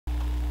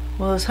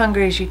Well, as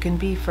hungry as you can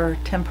be for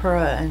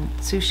tempura and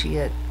sushi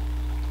at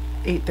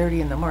 8:30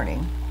 in the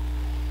morning,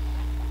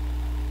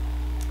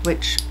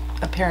 which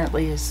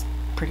apparently is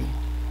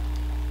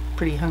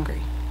pretty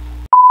hungry.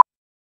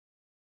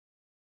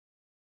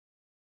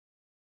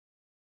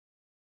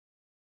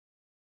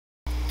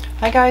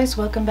 Hi guys,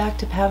 welcome back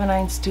to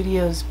Pavonine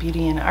Studios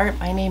Beauty and Art.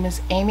 My name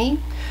is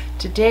Amy.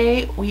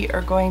 Today we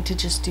are going to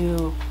just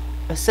do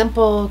a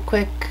simple,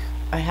 quick,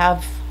 I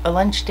have a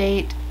lunch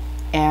date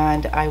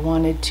and I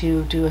wanted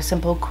to do a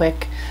simple,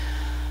 quick,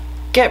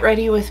 get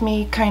ready with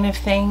me kind of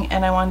thing,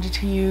 and I wanted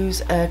to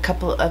use a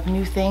couple of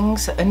new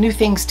things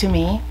to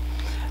me.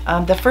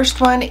 The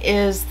first one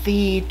is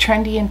the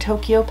Trendy in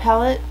Tokyo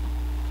palette,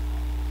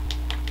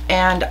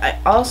 and I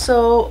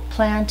also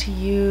plan to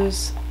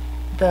use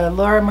the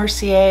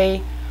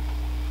Mercier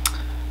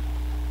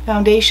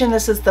foundation.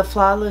 This is the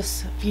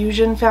Flawless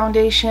Fusion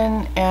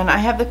foundation, and I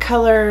have the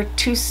color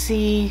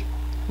 2C1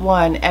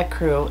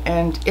 Ecru,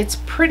 and it's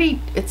pretty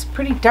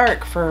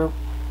dark for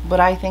what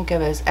I think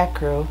of as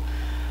Ecru,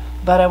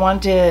 but I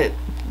wanted to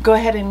go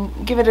ahead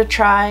and give it a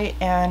try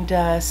and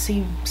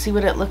see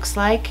what it looks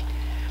like.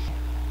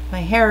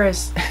 My hair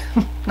is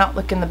not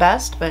looking the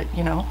best, but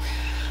you know,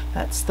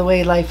 that's the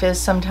way life is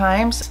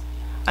sometimes.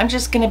 I'm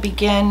just going to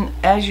begin,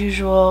 as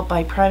usual,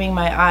 by priming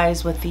my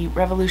eyes with the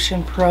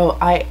Revolution Pro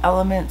Eye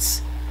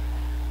Elements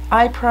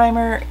eye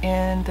primer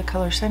in the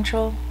color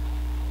Central.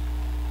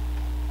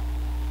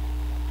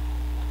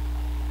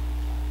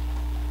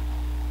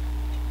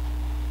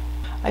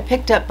 I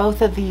picked up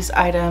both of these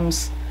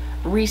items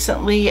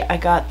recently. I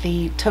got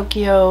the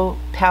Tokyo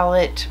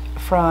palette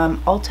from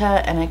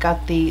Ulta, and I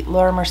got the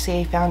Laura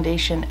Mercier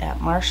foundation at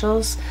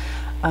Marshall's.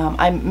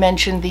 I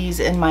mentioned these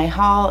in my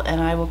haul,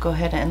 and I will go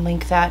ahead and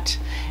link that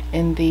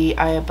in the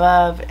eye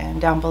above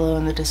and down below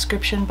in the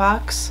description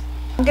box.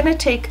 I'm going to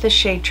take the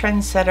shade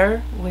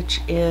Trendsetter,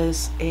 which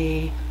is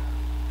a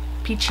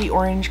peachy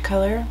orange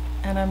color,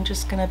 and I'm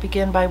just going to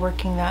begin by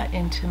working that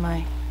into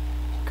my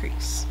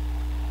crease.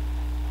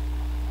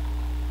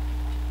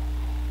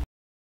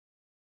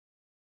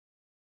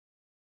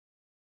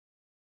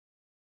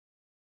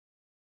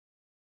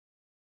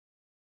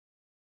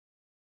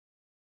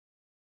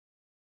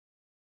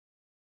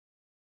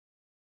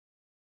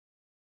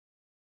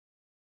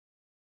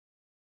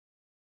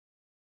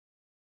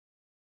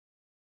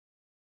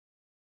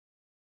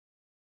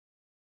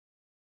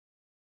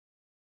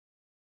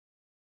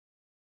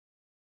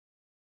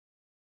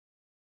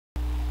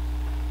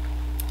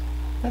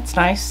 That's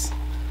nice.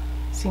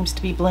 Seems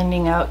to be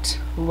blending out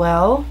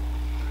well.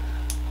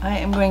 I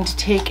am going to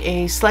take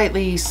a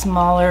slightly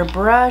smaller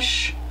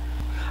brush.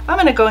 I'm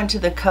going to go into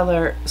the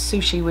color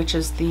Sushi, which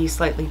is the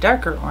slightly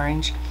darker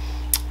orange,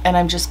 and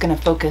I'm just going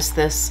to focus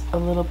this a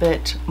little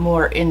bit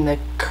more in the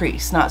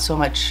crease, not so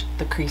much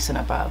the crease and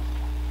above.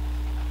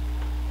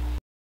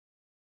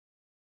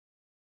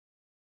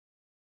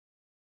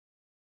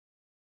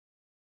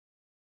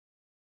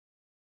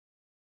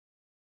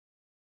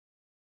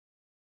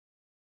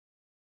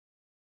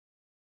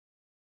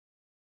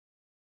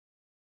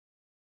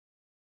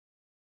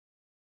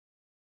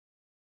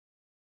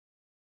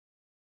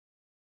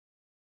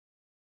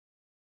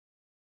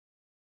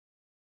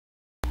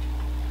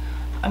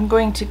 I'm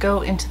going to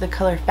go into the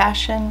color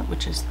Fashion,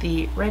 which is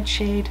the red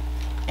shade,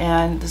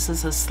 and this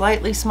is a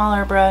slightly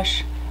smaller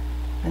brush,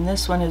 and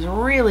this one is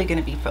really going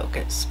to be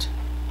focused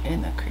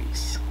in the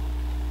crease.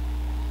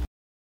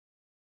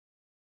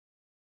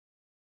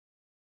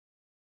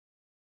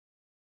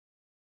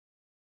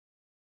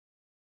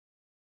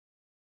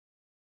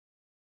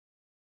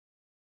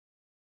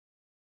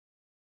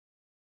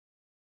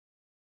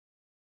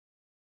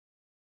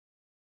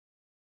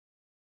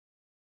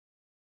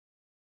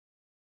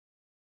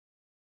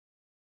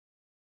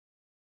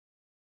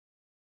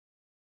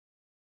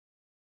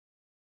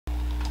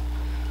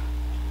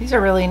 These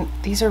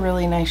are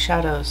really nice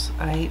shadows.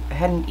 I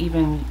hadn't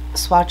even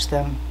swatched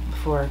them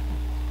before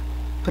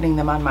putting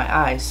them on my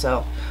eyes,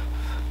 so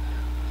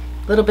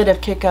a little bit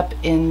of kick up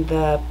in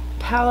the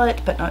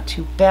palette, but not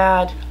too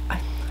bad.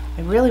 I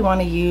really want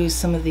to use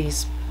some of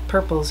these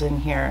purples in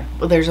here.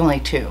 Well, there's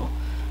only two.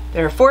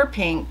 There are 4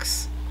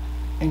 pinks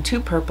and 2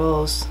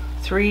 purples,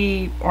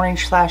 3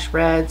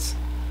 orange/reds,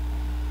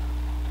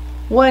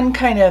 one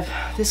kind of,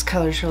 this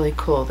color's really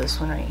cool,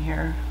 this one right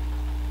here.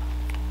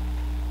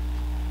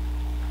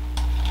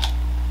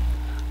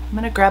 I'm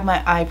going to grab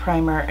my eye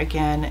primer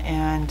again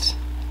and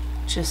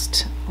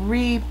just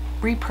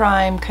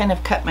re-prime, kind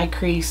of cut my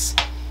crease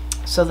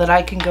so that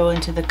I can go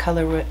into the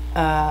color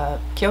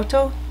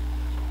Kyoto,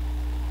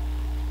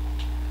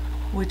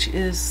 which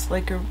is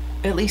like a,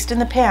 at least in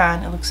the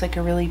pan, it looks like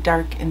a really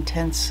dark,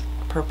 intense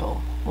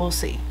purple. We'll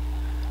see.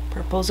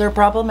 Purples are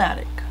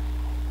problematic.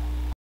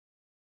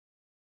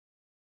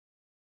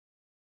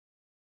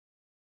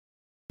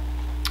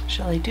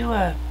 Shall I do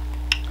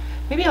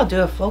maybe I'll do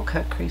a full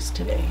cut crease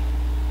today.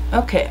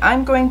 Okay,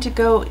 I'm going to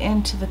go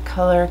into the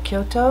color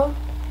Kyoto.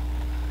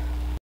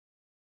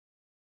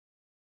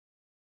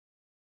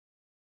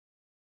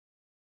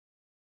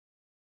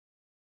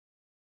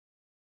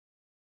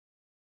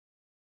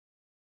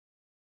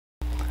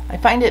 I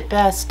find it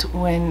best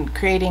when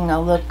creating a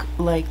look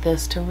like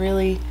this to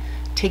really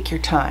take your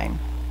time.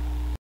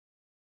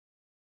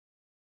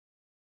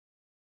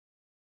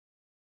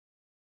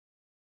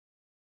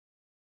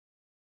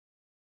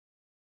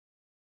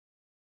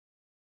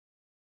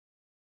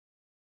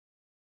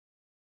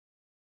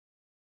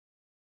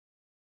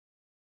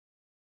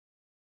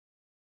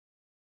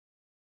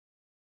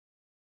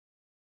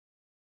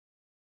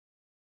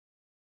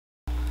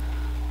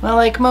 Well,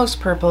 like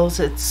most purples,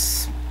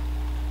 it's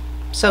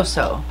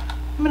so-so.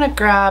 I'm gonna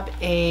grab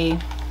a,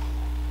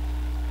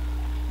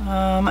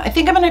 I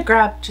think I'm gonna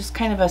grab just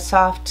kind of a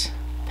soft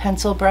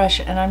pencil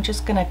brush, and I'm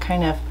just gonna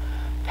kind of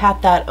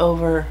pat that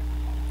over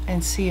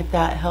and see if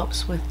that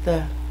helps with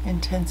the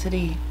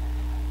intensity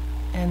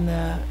and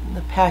the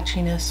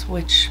patchiness,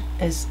 which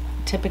is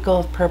typical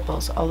of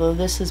purples, although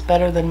this is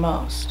better than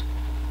most.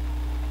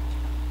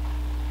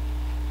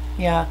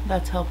 Yeah,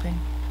 that's helping.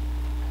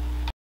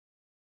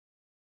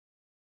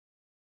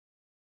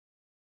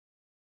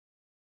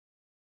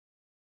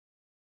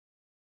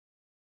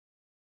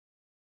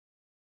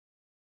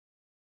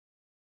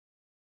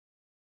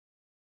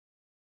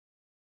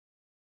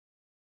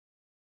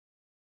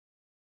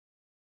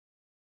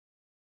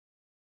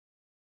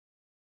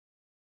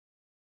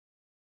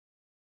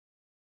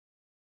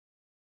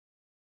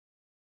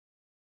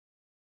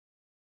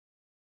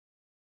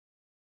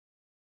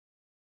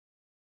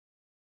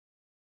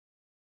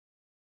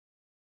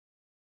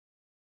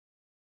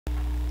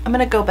 I'm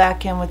gonna go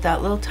back in with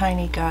that little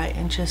tiny guy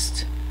and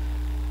just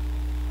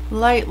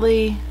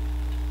lightly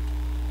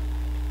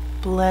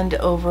blend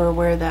over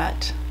where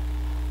that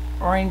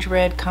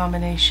orange-red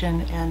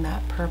combination and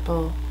that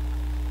purple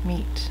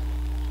meet.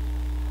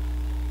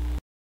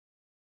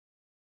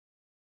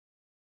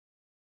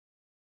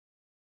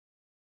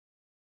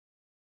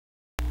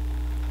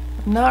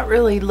 I'm not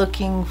really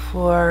looking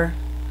for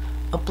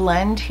a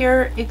blend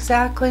here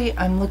exactly.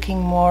 I'm looking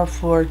more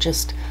for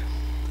just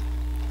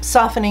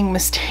softening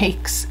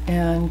mistakes,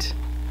 and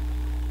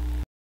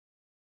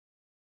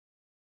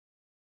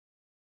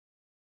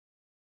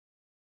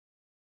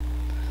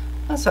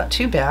that's not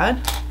too bad.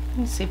 Let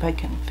me see if I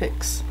can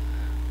fix.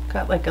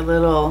 Got like a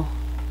little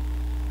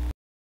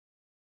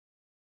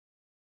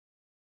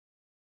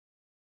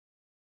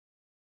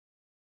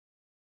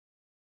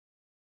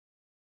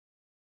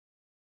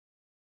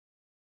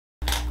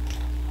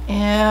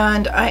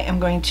and I am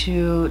going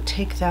to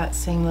take that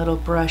same little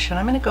brush and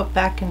I'm going to go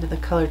back into the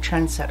color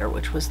Trendsetter,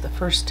 which was the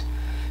first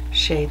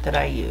shade that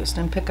I used,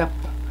 and pick up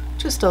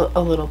just a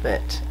little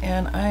bit,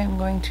 and I am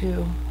going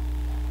to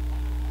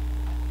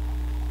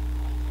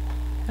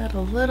add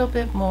a little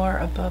bit more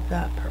above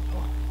that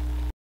purple.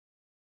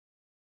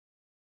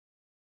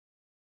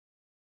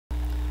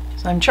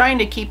 So I'm trying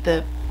to keep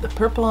the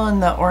purple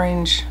and the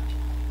orange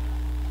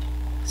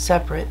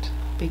separate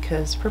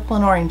because purple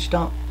and orange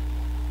don't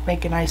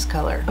make a nice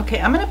color.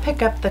 Okay, I'm going to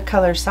pick up the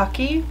color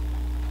Saki,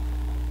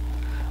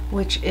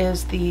 which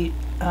is the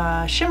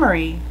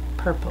shimmery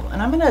purple,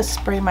 and I'm going to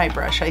spray my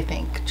brush, I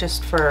think,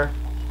 just for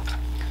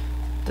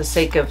the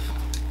sake of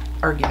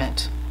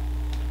argument.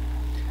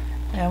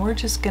 And we're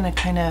just going to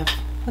kind of,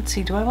 let's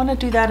see, do I want to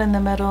do that in the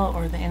middle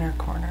or the inner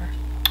corner?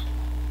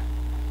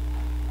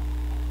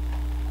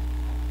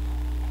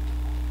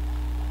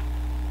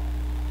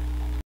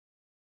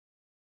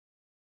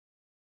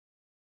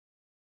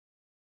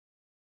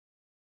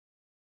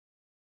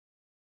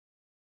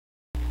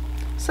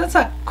 So that's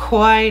not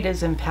quite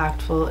as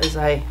impactful as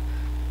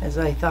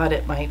I thought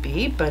it might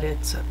be, but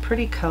it's a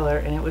pretty color,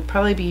 and it would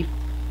probably be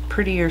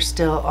prettier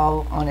still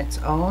all on its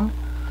own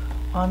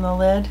on the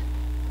lid.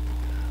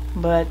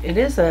 But it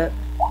is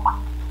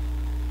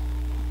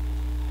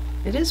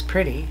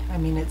pretty. I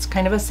mean, it's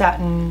kind of a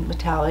satin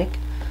metallic.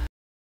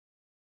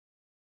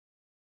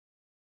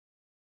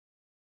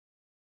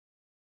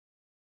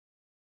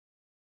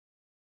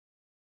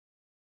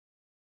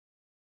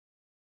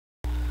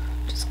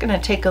 Just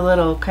gonna take a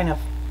little kind of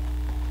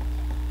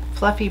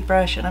fluffy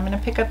brush, and I'm gonna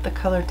pick up the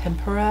color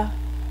Tempera,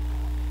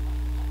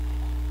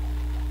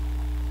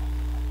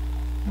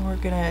 and we're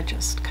gonna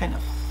just kind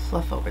of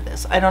fluff over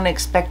this. I don't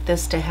expect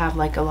this to have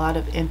like a lot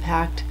of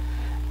impact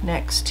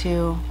next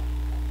to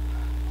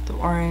the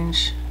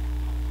orange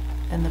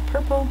and the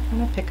purple. I'm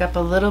gonna pick up a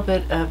little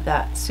bit of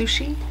that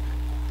Sushi.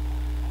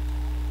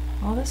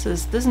 Oh, this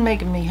is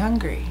making me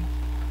hungry.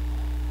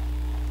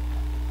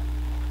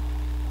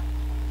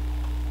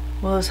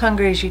 Well, as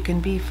hungry as you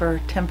can be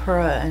for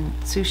tempura and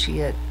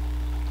sushi at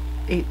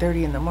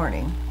 8:30 in the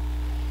morning,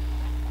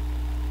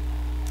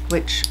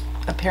 which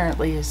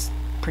apparently is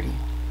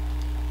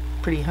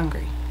pretty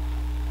hungry.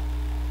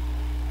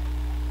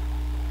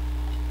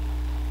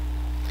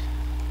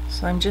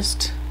 So I'm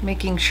just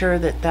making sure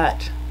that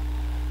that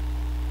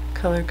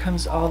color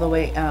comes all the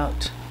way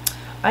out.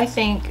 I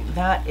think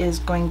that is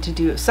going to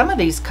do. Some of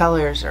these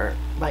colors are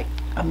like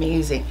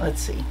amazing.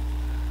 Let's see.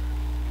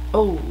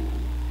 Oh,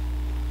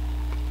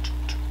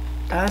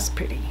 that's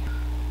pretty.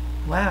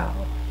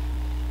 Wow,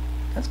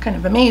 that's kind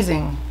of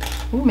amazing.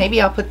 Ooh,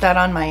 maybe I'll put that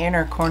on my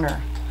inner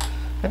corner.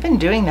 I've been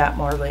doing that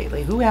more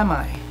lately. Who am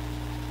I?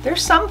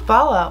 There's some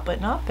fallout,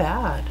 but not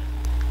bad.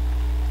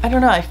 I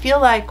don't know, I feel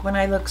like when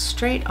I look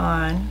straight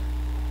on,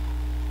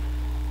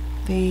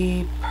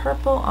 the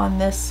purple on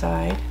this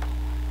side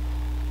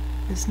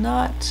is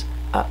not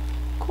up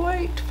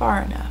quite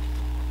far enough.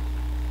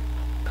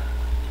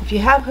 If you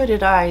have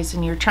hooded eyes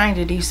and you're trying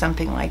to do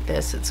something like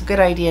this, it's a good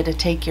idea to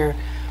take your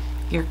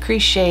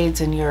crease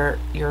shades and your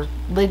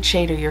lid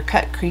shade or your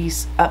cut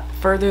crease up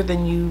further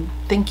than you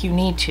think you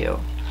need to.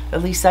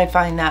 At least I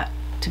find that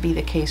to be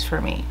the case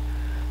for me.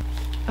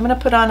 I'm going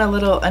to put on a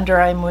little under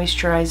eye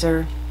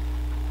moisturizer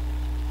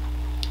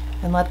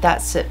and let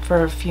that sit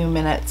for a few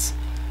minutes.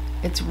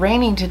 It's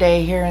raining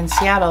today here in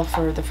Seattle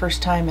for the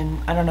first time in,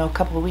 I don't know, a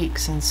couple of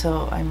weeks, and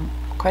so I'm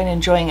quite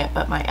enjoying it,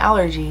 but my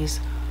allergies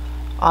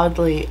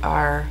oddly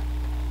are,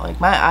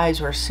 like, my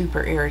eyes were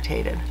super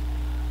irritated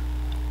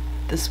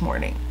this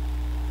morning.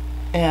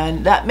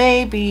 And that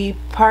may be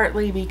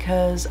partly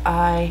because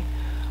I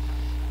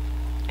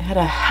had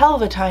a hell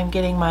of a time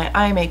getting my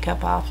eye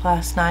makeup off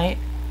last night,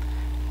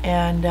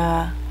 and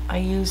I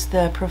used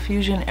the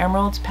Profusion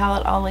Emeralds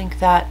palette. I'll link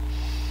that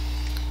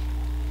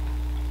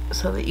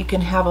so that you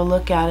can have a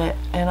look at it.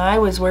 And I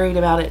was worried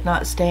about it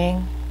not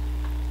staying,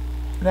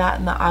 that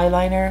and the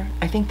eyeliner.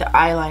 I think the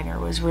eyeliner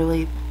was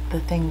really the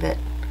thing that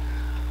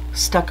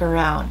stuck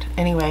around.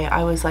 Anyway,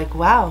 I was like,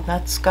 wow,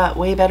 that's got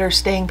way better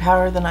staying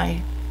power than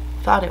I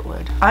thought it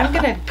would. I'm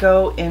gonna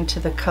go into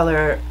the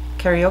color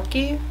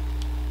Karaoke,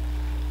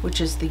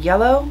 which is the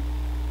yellow,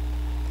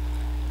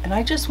 and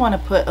I just want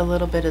to put a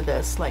little bit of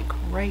this like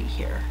right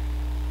here.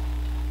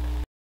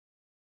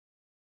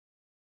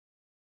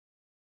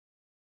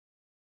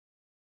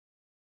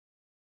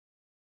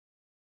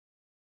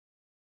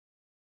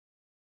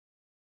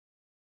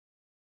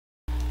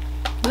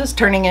 This is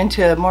turning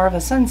into more of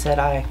a sunset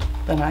eye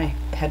than I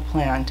had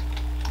planned.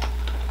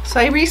 So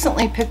I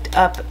recently picked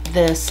up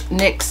this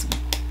NYX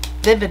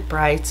Vivid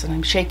Brights, and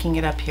I'm shaking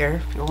it up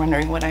here if you're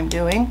wondering what I'm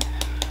doing.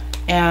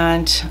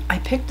 And I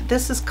picked,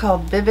 this is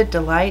called Vivid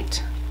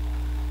Delight.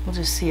 We'll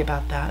just see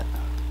about that.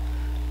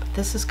 But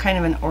this is kind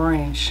of an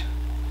orange.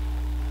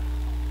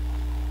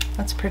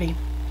 That's pretty.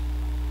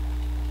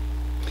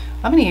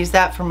 I'm going to use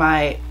that for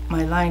my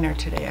liner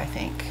today, I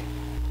think.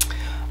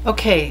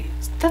 Okay,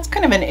 that's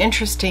kind of an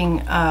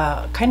interesting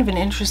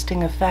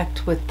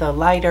effect with the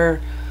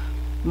lighter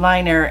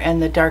liner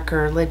and the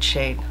darker lid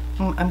shade.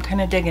 I'm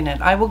kind of digging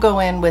it. I will go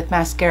in with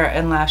mascara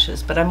and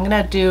lashes, but I'm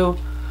gonna do,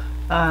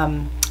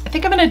 I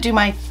think I'm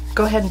gonna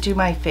go ahead and do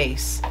my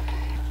face.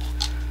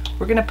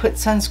 We're gonna put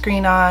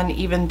sunscreen on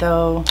even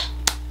though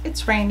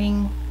it's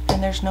raining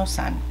and there's no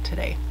sun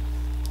today.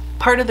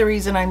 Part of the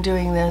reason I'm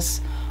doing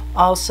this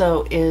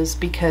also is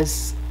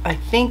because I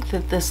think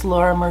that this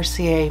Laura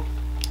Mercier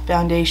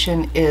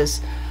foundation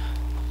is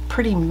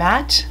pretty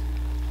matte,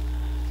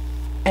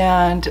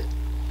 and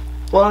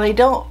while I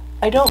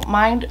don't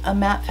mind a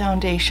matte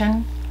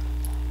foundation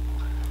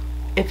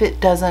if it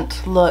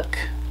doesn't look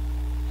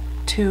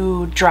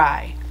too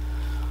dry.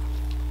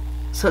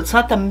 So it's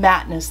not the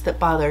matteness that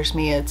bothers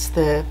me, it's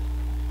the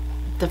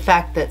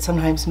fact that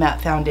sometimes matte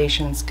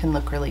foundations can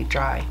look really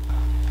dry.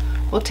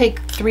 We'll take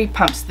 3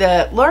 pumps.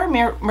 The Laura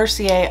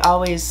Mercier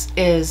always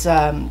is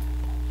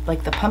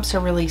like the pumps are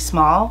really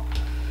small,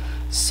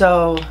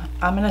 so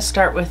I'm gonna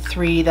start with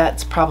 3.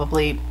 That's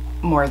probably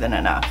more than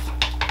enough.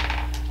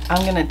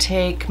 I'm gonna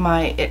take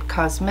my IT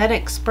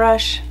Cosmetics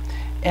brush,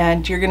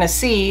 and you're gonna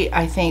see,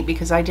 I think,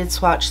 because I did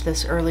swatch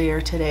this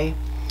earlier today,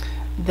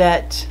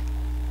 that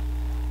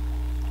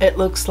it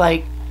looks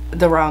like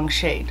the wrong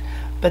shade.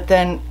 But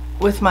then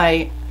with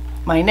my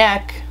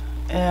neck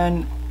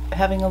and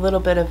having a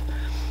little bit of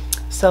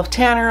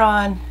self-tanner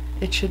on,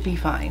 it should be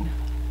fine.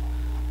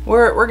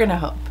 We're gonna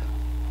hope.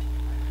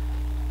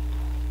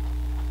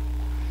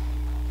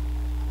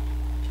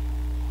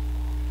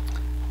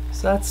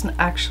 So that's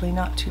actually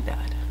not too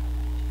bad.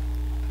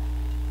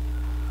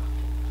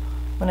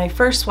 When I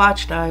first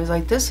watched it, I was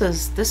like, this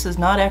is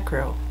not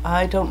Ecru.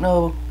 I don't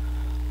know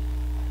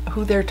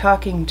who they're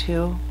talking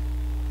to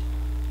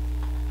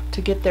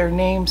get their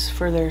names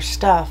for their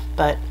stuff,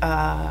 but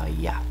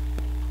yeah.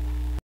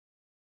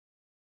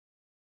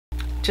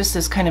 Just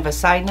as kind of a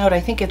side note, I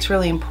think it's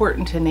really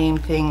important to name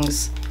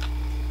things.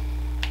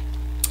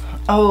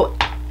 Oh,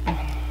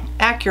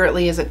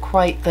 accurately isn't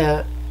quite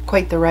the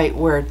right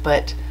word,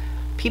 but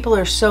people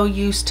are so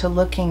used to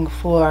looking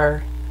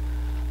for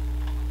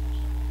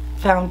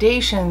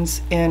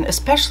foundations, in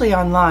especially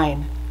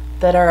online,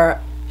 that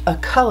are a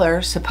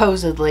color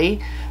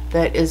supposedly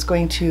that is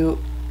going to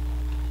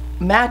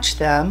match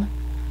them,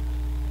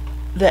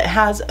 that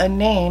has a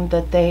name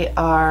that they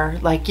are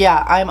like,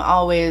 yeah, I'm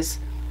always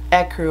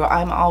Ecru,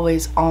 I'm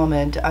always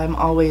Almond, I'm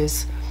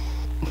always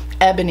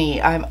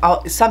Ebony,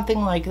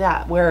 something like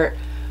that, where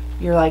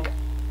you're like,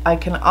 I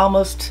can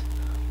almost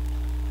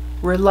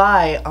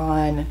rely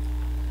on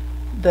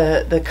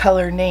the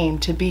color name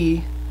to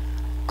be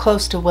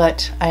close to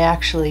what I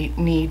actually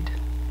need.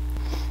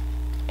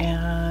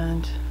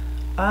 And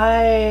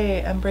I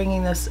am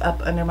bringing this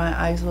up under my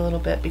eyes a little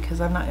bit because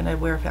I'm not gonna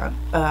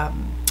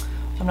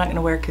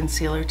wear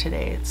concealer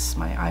today.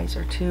 My eyes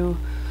are too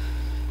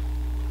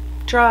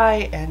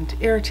dry and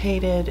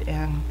irritated,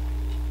 and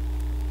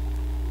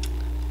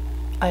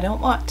I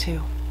don't want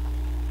to.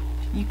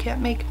 You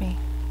can't make me.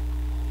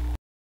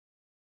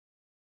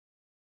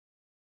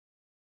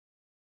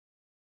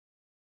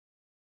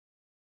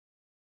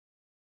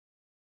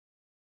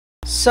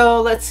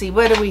 So let's see,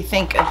 what do we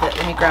think of it?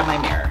 Let me grab my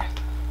mirror.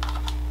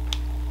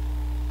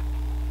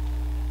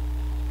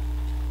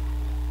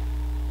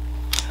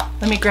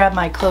 Let me grab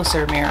my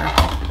closer mirror.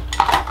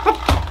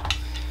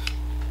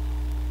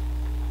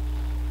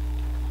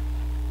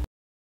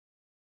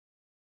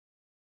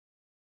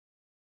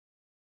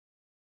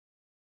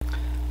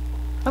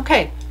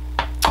 Okay,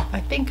 I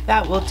think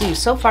that will do.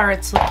 So far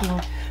it's looking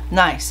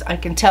nice. I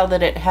can tell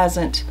that it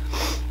hasn't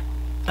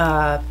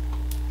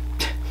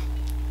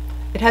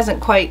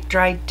quite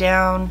dried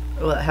down.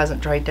 Well, it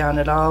hasn't dried down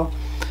at all.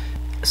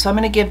 So I'm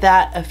going to give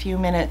that a few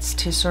minutes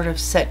to sort of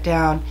set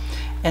down,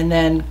 and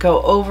then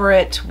go over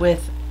it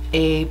with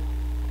a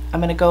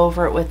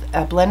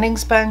blending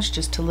sponge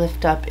just to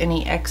lift up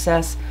any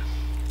excess.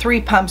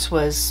 3 pumps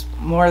was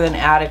more than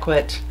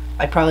adequate.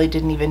 I probably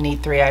didn't even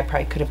need 3. I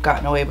probably could have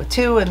gotten away with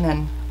 2, and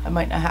then I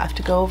might not have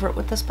to go over it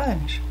with the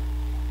sponge.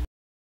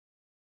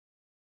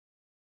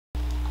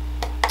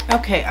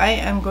 Okay, I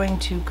am going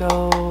to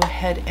go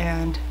ahead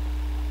and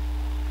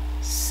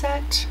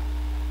set.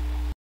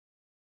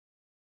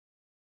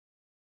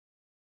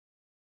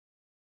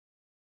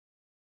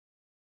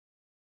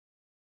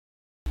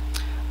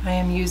 I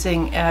am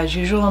using, as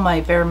usual, my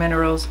Bare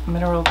Minerals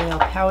Mineral Veil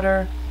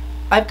powder.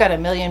 I've got a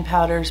million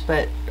powders,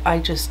 but I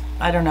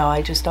don't know,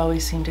 I just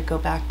always seem to go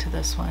back to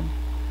this one.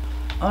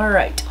 All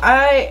right,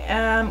 I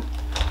am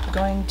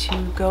going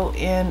to go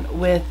in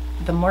with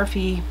the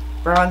Morphe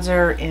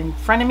bronzer in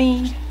front of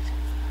me,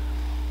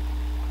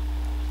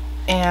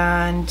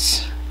 and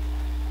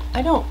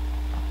I don't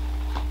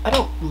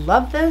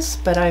love this,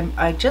 but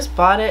I just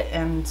bought it,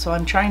 and so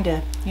I'm trying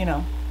to, you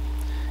know,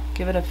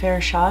 give it a fair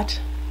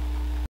shot.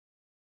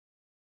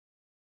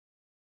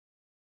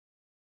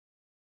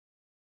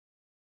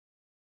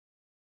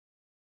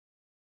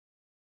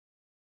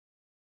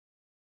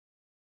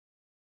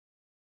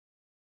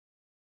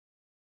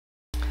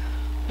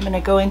 I'm going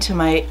to go into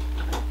my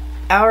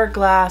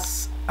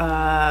Hourglass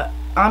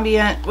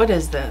Ambient, what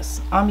is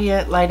this?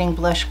 Ambient Lighting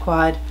Blush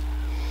Quad.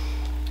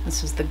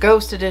 This is the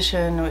Ghost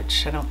Edition,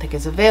 which I don't think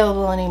is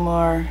available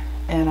anymore.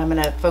 And I'm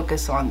going to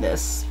focus on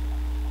this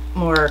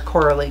more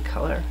corally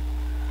color.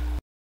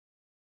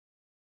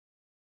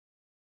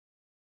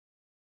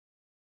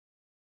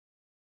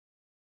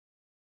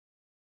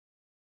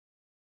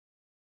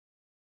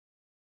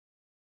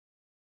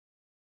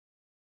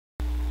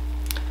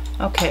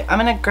 Okay, I'm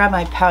going to grab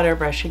my powder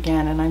brush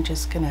again, and I'm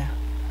just going to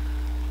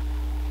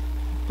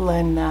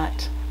blend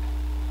that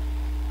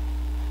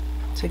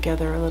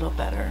together a little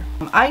better.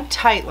 I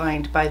tight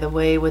lined, by the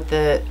way, with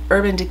the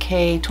Urban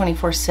Decay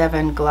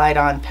 24/7 Glide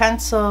On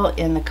pencil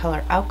in the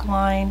color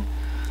Alkaline,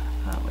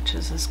 which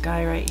is this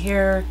guy right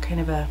here.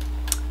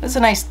 It's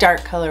a nice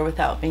dark color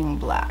without being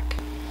black.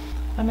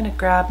 I'm going to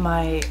grab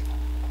my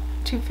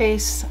Too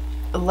Faced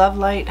Love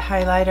Light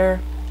highlighter.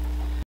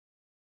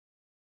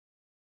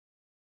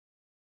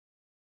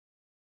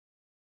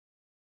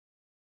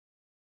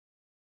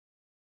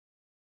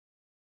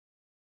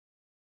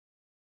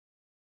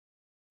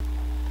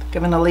 I'm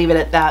going to leave it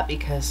at that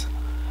because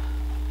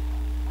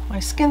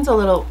my skin's a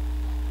little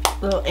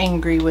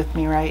angry with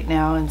me right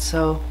now, and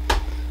so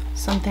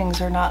some things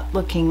are not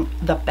looking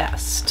the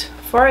best.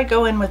 Before I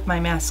go in with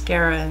my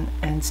mascara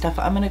and stuff,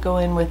 I'm going to go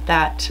in with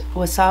that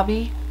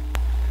Wasabi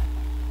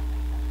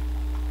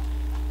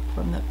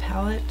from the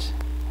palette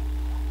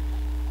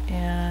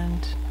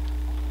and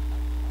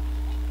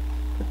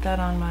put that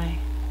on my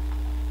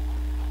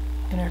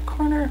inner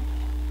corner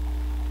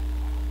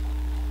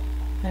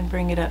and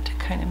bring it up to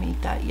kind of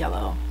meet that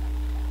yellow.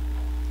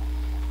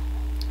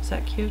 Is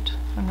that cute?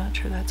 I'm not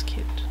sure that's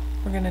cute.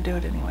 We're gonna do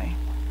it anyway.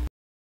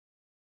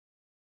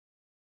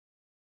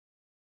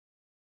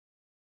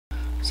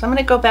 So I'm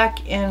gonna go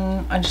back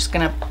in, I'm just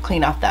gonna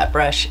clean off that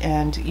brush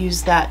and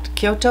use that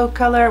Kyoto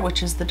color,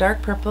 which is the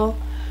dark purple,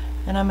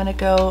 and I'm gonna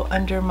go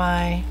under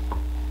my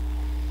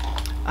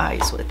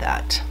eyes with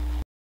that.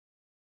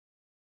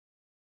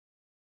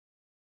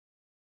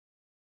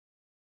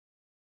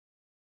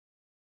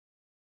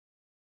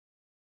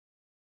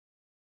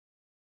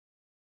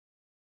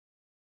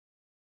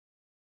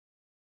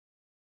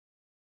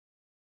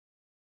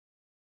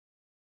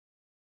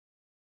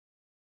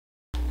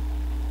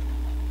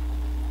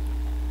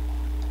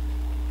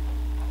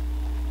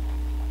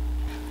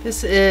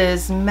 This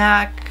is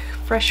MAC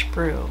Fresh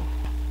Brew.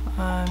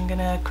 I'm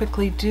gonna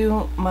quickly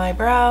do my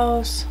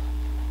brows.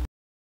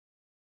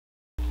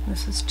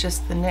 This is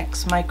just the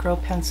NYX Micro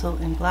Pencil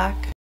in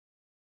black.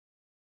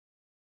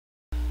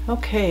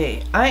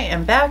 Okay, I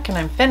am back and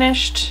I'm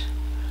finished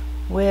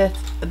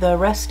with the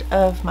rest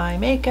of my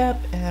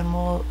makeup, and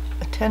we'll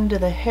attend to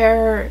the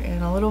hair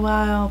in a little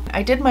while.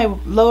 I did my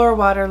lower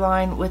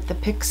waterline with the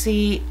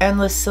Pixie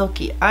Endless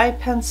Silky Eye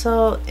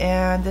Pencil,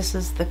 and this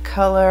is the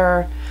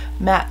color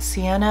Matte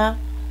Sienna.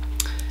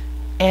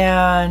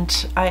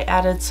 And I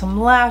added some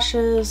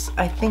lashes.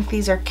 I think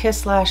these are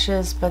Kiss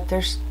lashes, but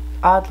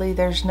oddly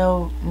there's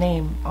no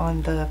name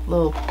on the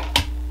little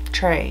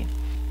tray.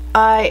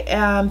 I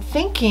am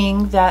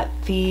thinking that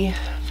the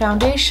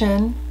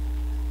foundation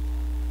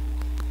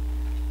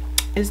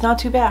is not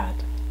too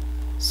bad.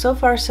 So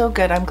far so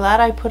good. I'm glad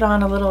I put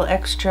on a little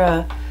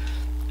extra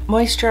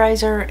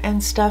moisturizer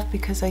and stuff,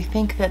 because I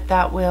think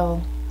that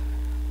will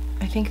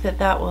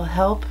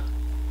help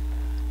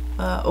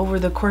over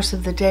the course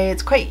of the day.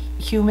 It's quite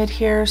humid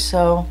here,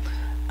 so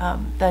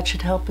that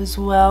should help as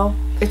well.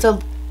 It's a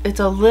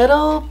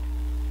little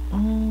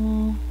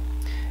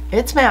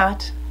it's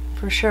matte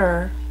for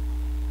sure,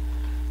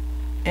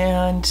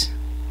 and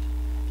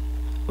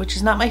which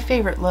is not my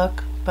favorite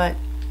look, but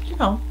you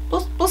know,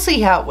 we'll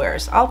see how it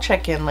wears. I'll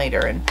check in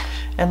later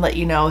and let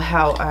you know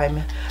how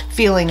I'm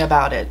feeling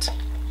about it.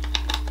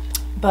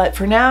 But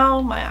for now,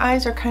 my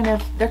eyes are kind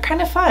of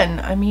fun.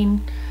 I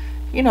mean,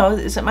 you know,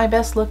 is it my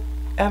best look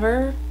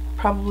ever?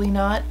 Probably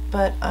not,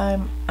 but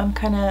I'm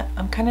kind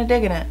of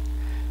digging it.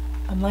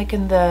 I'm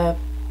liking the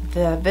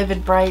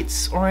Vivid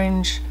Brights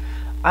orange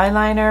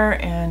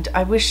eyeliner, and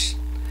I wish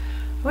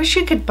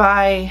you could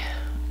buy.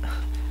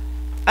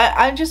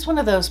 I'm just one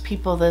of those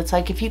people that's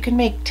like, if you can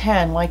make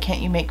 10, why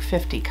can't you make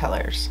 50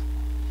 colors?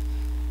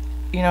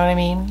 You know what I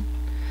mean?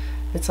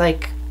 It's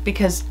like,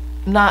 because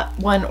not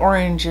one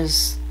orange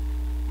is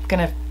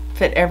gonna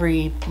fit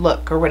every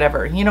look or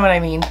whatever. You know what I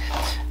mean?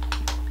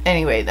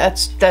 Anyway,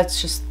 that's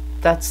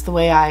the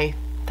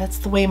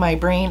way my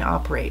brain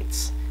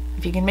operates.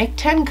 If you can make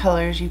 10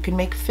 colors, you can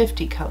make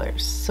 50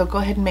 colors. So go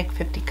ahead and make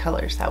 50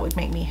 colors. That would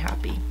make me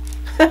happy.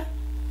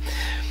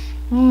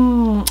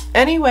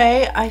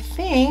 Anyway, I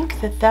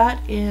think that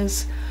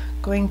is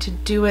going to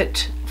do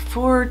it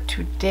for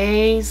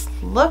today's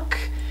look.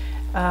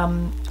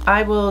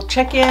 I will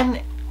check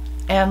in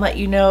and let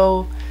you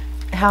know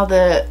how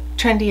the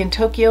Trendy in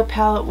Tokyo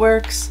palette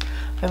works.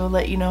 I will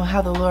let you know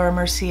how the Laura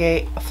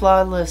Mercier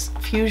Flawless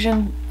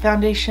Fusion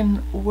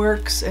Foundation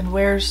works and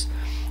wears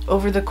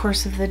over the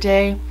course of the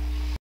day.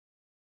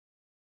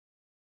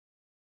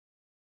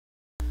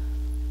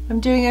 I'm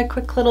doing a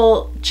quick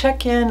little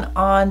check-in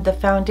on the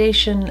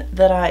foundation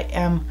that I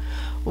am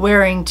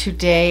wearing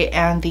today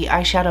and the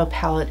eyeshadow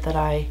palette that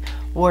I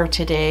wore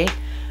today.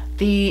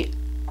 The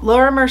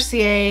Laura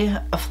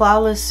Mercier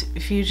Flawless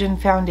Fusion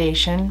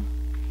Foundation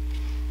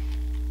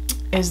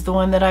is the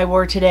one that I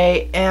wore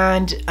today,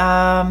 and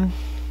I've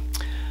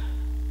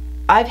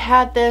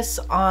had this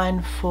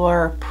on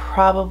for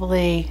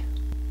probably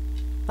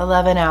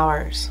 11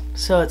 hours,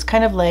 so it's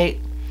kind of late,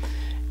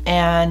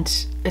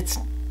 and it's,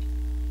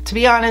 to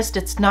be honest,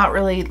 it's not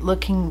really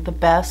looking the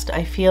best.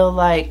 I feel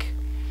like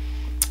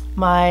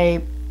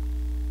my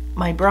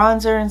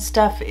bronzer and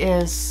stuff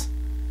is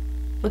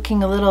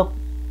looking a little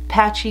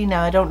patchy.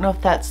 Now I don't know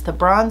if that's the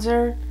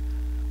bronzer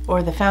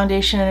or the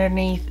foundation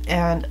underneath,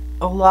 and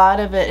a lot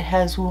of it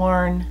has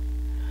worn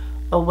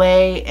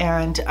away,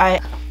 and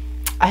I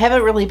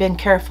haven't really been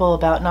careful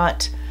about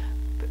not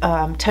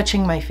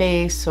touching my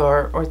face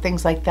or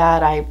things like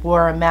that. I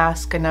wore a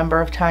mask a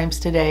number of times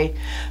today,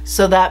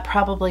 so that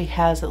probably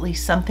has at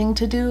least something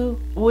to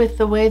do with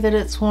the way that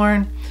it's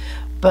worn.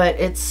 But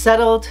it's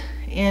settled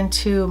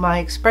into my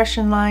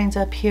expression lines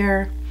up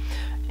here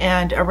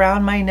and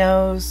around my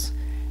nose,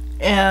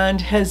 and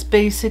has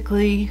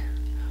basically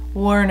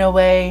worn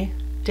away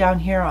down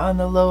here on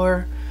the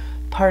lower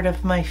part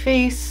of my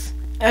face.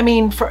 I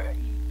mean,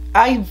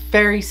 I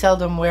very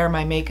seldom wear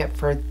my makeup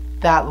for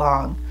that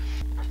long.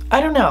 I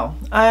don't know.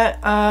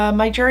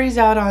 My jury's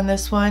out on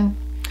this one.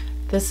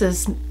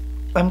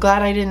 I'm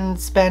glad I didn't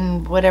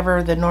spend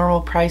whatever the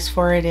normal price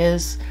for it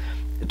is.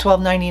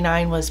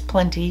 $12.99 was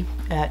plenty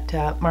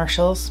at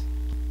Marshall's.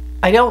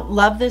 I don't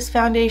love this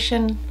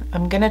foundation.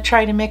 I'm gonna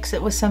try to mix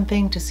it with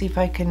something to see if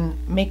I can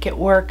make it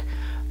work,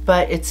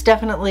 but it's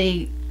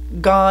definitely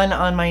gone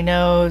on my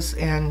nose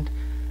and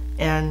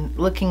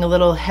looking a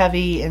little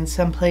heavy in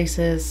some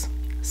places,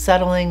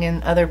 settling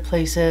in other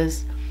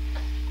places.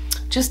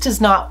 Just is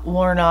not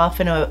worn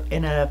off in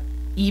a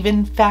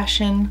even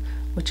fashion,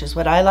 which is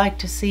what I like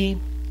to see.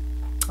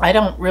 I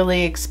don't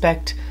really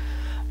expect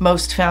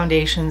most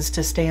foundations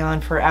to stay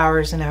on for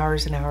hours and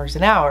hours and hours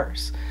and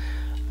hours.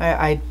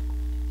 I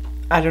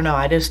don't know,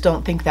 I just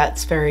don't think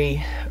that's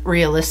very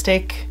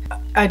realistic.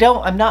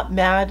 I'm not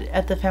mad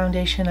at the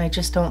foundation, I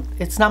just don't,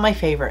 it's not my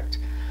favorite.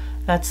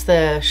 That's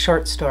the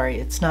short story.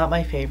 It's not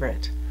my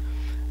favorite.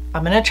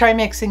 I'm gonna try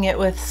mixing it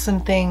with some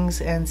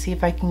things and see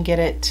if I can get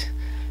it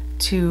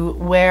to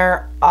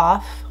wear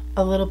off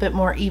a little bit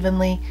more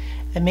evenly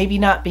and maybe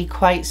not be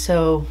quite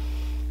so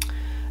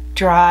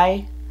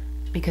dry,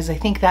 because I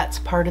think that's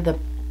part of the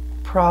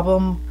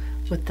problem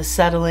with the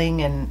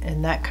settling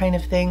and that kind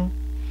of thing.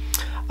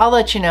 I'll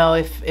let you know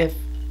if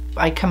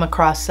I come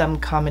across some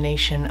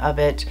combination of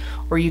it,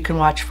 or you can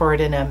watch for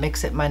it in a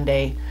Mix It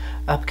Monday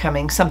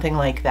upcoming, something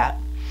like that.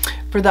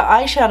 For the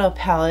eyeshadow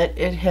palette,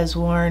 it has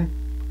worn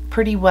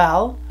pretty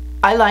well.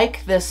 I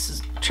like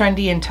this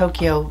Trendy in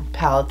Tokyo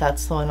palette.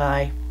 That's the one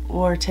I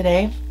wore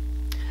today.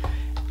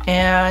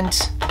 And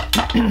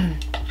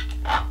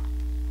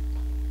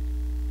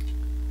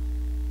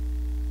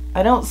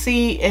I don't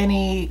see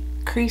any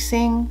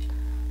creasing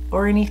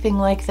or anything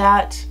like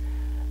that.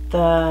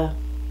 I'm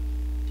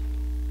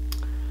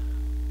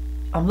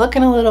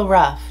looking a little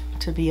rough,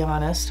 to be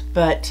honest,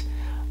 but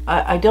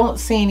I don't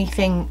see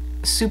anything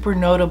super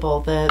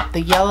notable.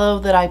 The yellow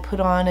that I put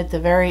on at the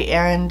very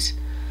end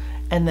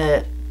and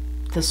the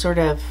sort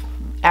of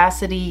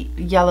acidy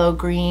yellow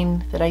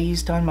green that I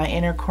used on my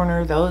inner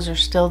corner, those are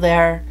still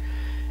there,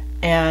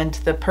 and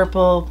the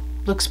purple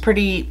looks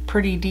pretty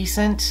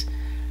decent.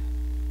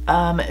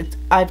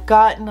 I've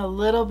gotten a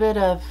little bit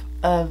of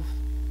I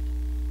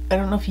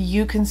don't know if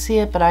you can see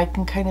it, but I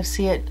can kind of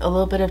see it, a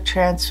little bit of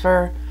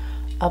transfer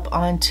up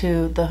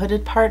onto the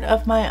hooded part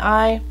of my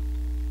eye.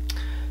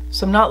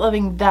 So I'm not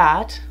loving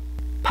that.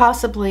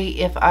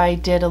 Possibly if I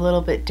did a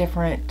little bit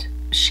different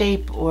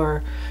shape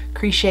or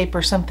crease shape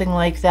or something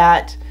like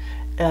that,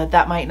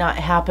 that might not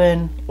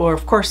happen. Or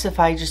of course if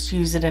I just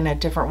use it in a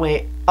different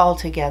way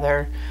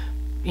altogether,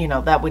 you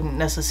know, that wouldn't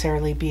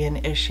necessarily be an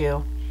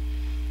issue.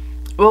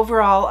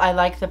 Overall, I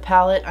like the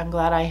palette. I'm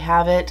glad I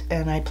have it,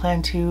 and I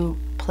plan to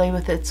play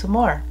with it some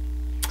more.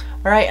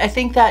 Alright, I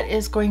think that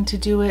is going to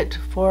do it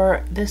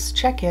for this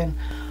check-in.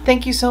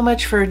 Thank you so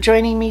much for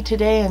joining me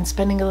today and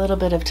spending a little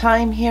bit of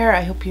time here.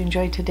 I hope you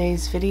enjoyed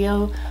today's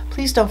video.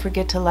 Please don't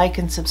forget to like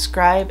and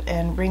subscribe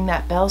and ring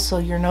that bell so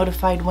you're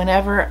notified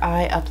whenever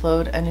I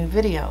upload a new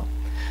video.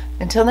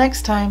 Until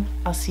next time,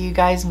 I'll see you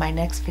guys in my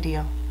next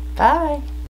video. Bye!